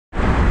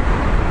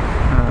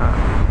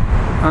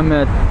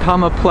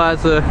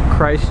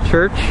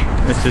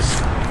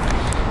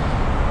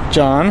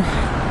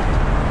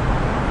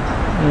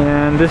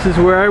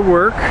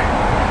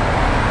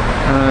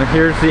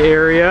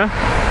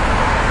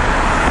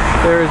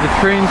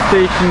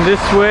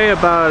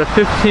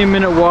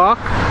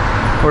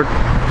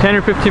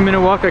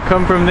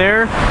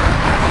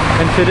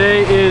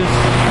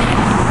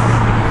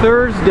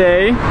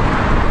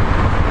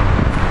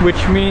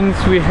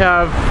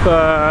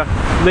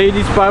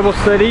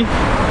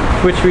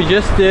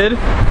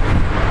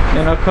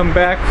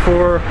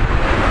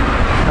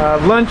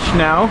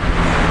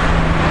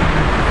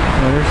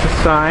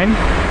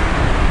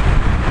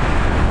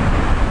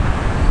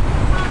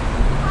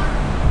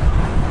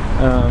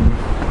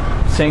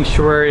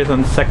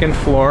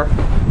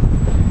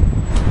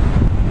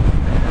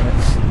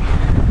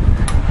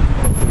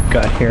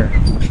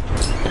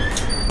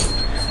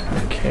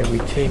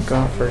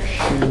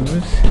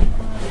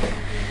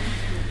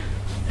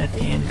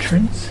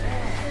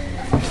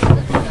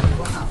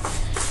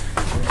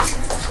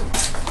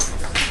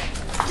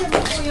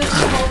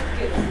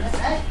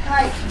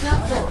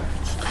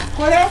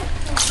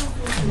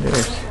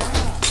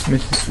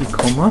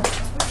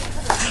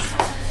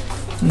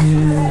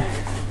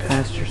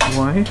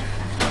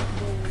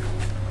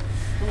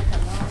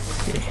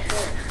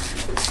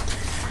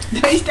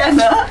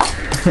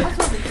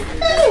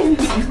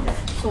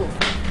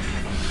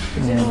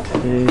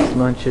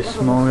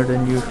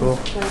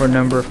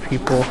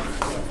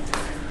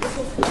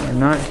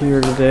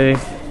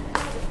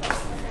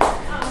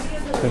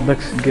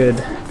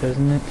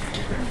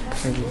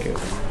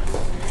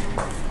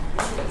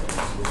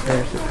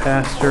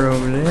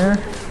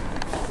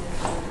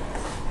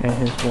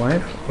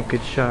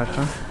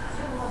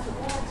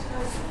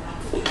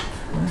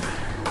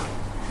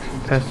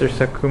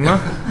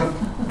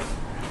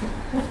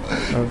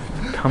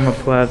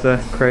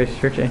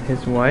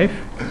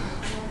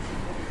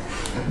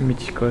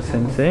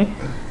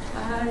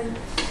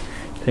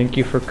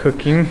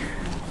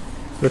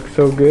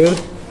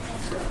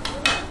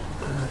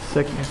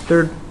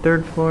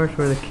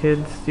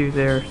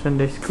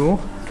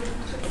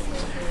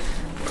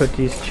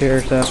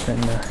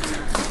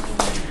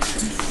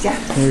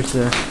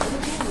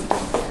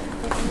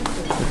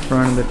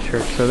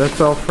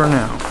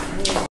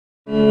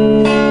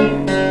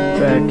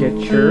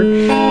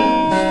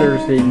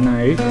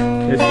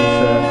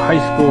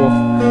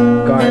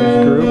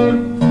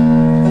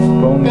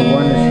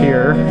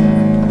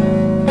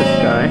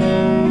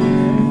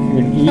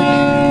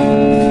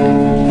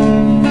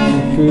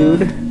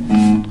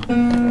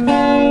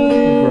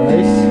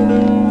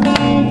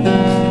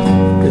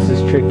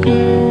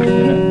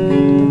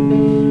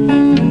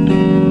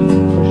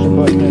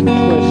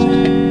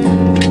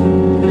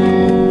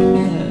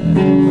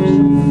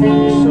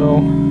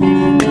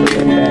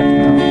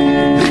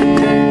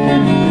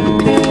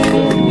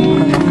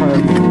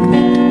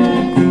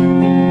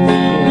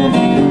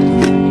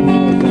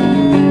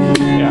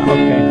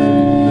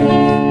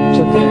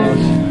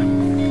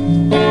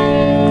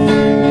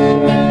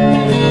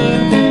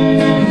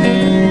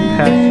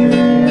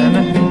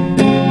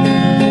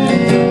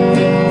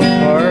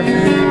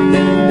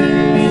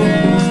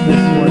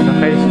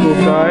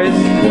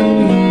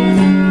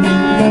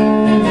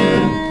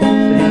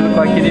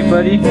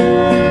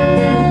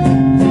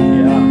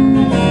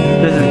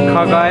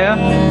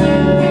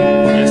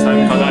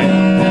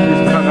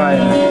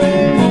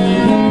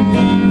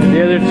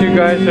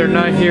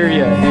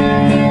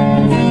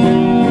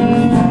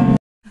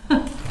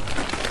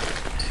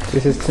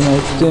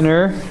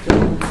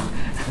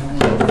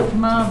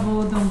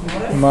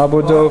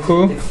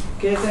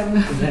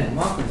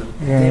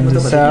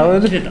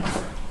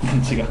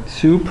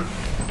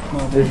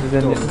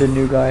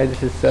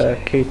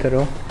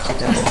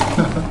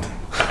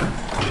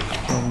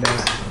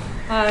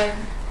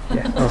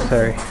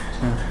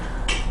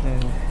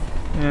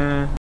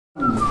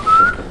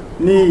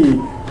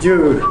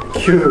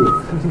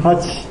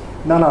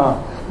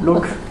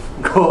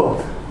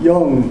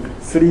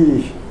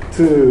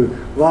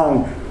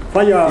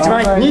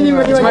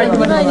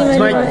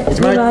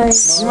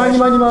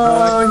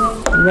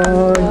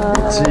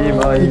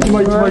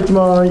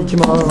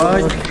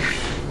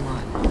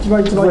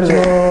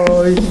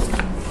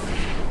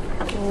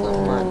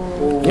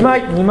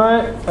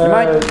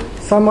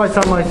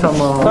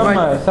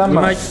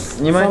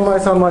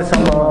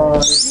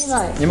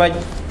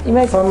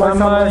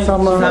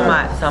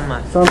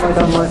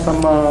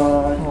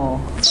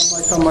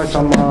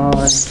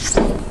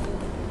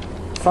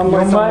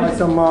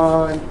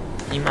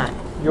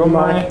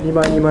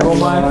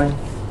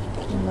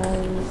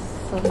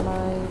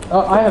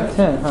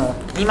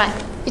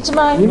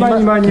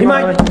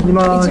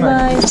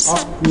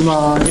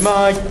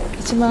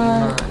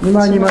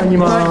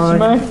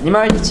枚2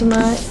枚1枚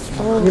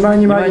2枚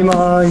2枚2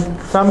枚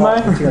3枚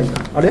違う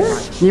あれ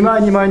2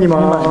枚2枚2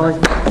枚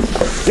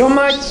4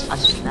枚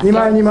2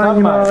枚2枚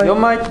2枚4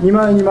枚2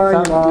枚2枚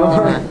2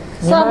枚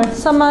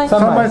3枚3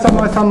枚3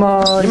枚3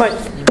枚2枚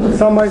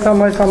3枚3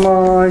枚3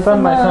枚3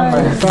枚3枚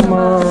3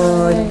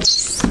枚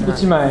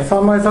1枚。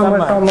3枚3枚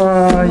3枚。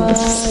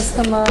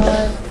3枚。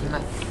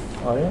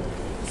あれ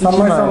3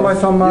枚3枚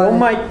3枚。4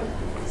枚。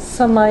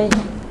3枚。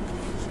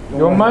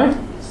4枚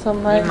3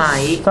枚。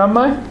 3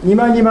枚2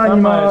枚2枚2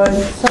枚。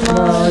 3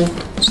枚。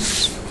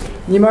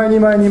 2枚2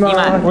枚2枚。ウ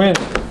ィン。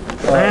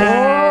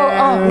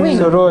あ、ウィン。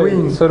揃い。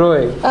揃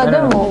い。あ、で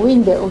もウィ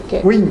ンで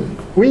OK。ウィン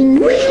ウィンウ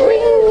ィンウィンウ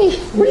ィン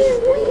ウィン。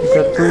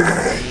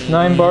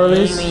 9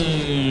 barleys.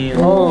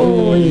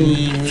 Oh.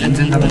 全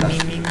然ダメだ。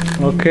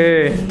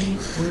 Okay.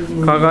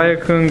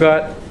 Kagaya-kun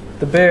got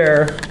the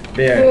bear.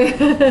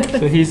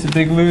 So he's the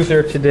big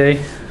loser today.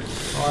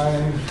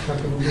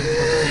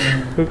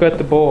 Who got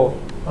the bowl?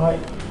 はい。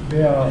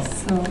ベア。はい。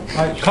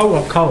カウ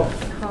はカウ。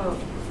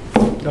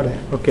誰？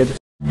 Okay.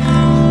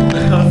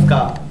 ます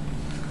か。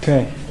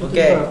 Okay. オッ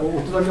ケー。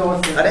音だけ合わ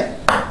せて。あれ？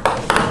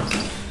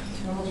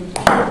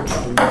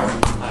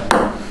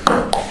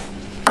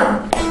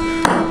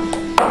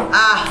あ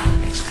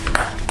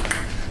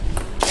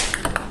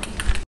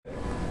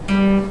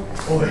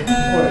おいおいお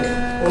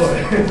い。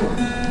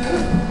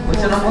うち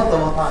の元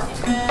もパンに。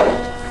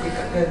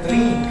ドリ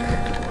ンク。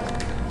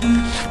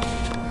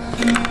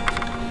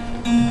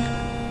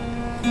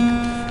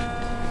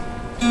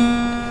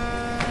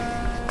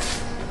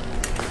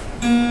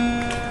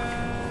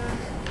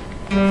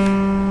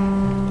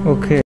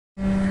Okay.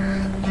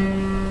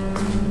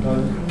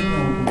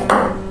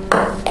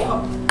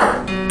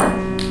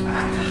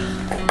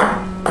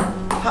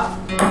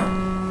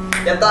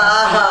 やった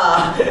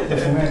ー。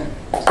ごめん。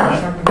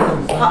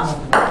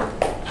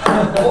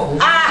お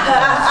あ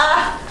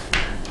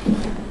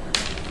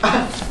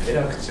えら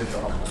く中途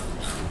半端。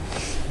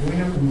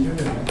 420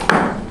だよね。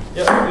い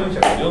や、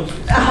440で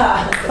す。あ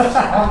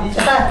痛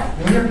い。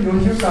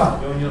 440か。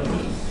 44。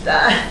痛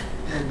い。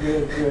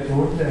ど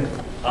うだよ。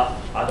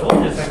ど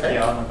うでさっき合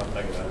わなかった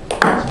けど。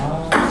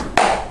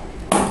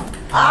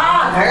あ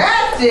ー、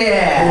高橋。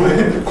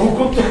こ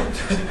こと。す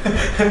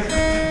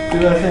み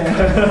ません。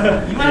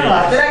今の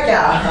当てなきゃ。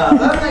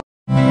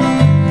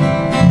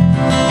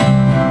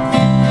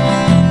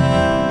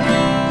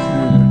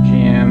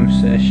Jam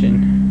session.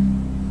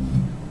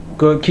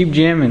 Go keep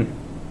jamming.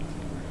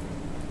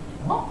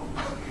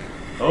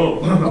 お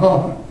う。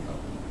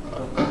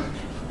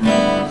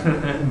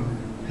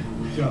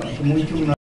じゃあもう一曲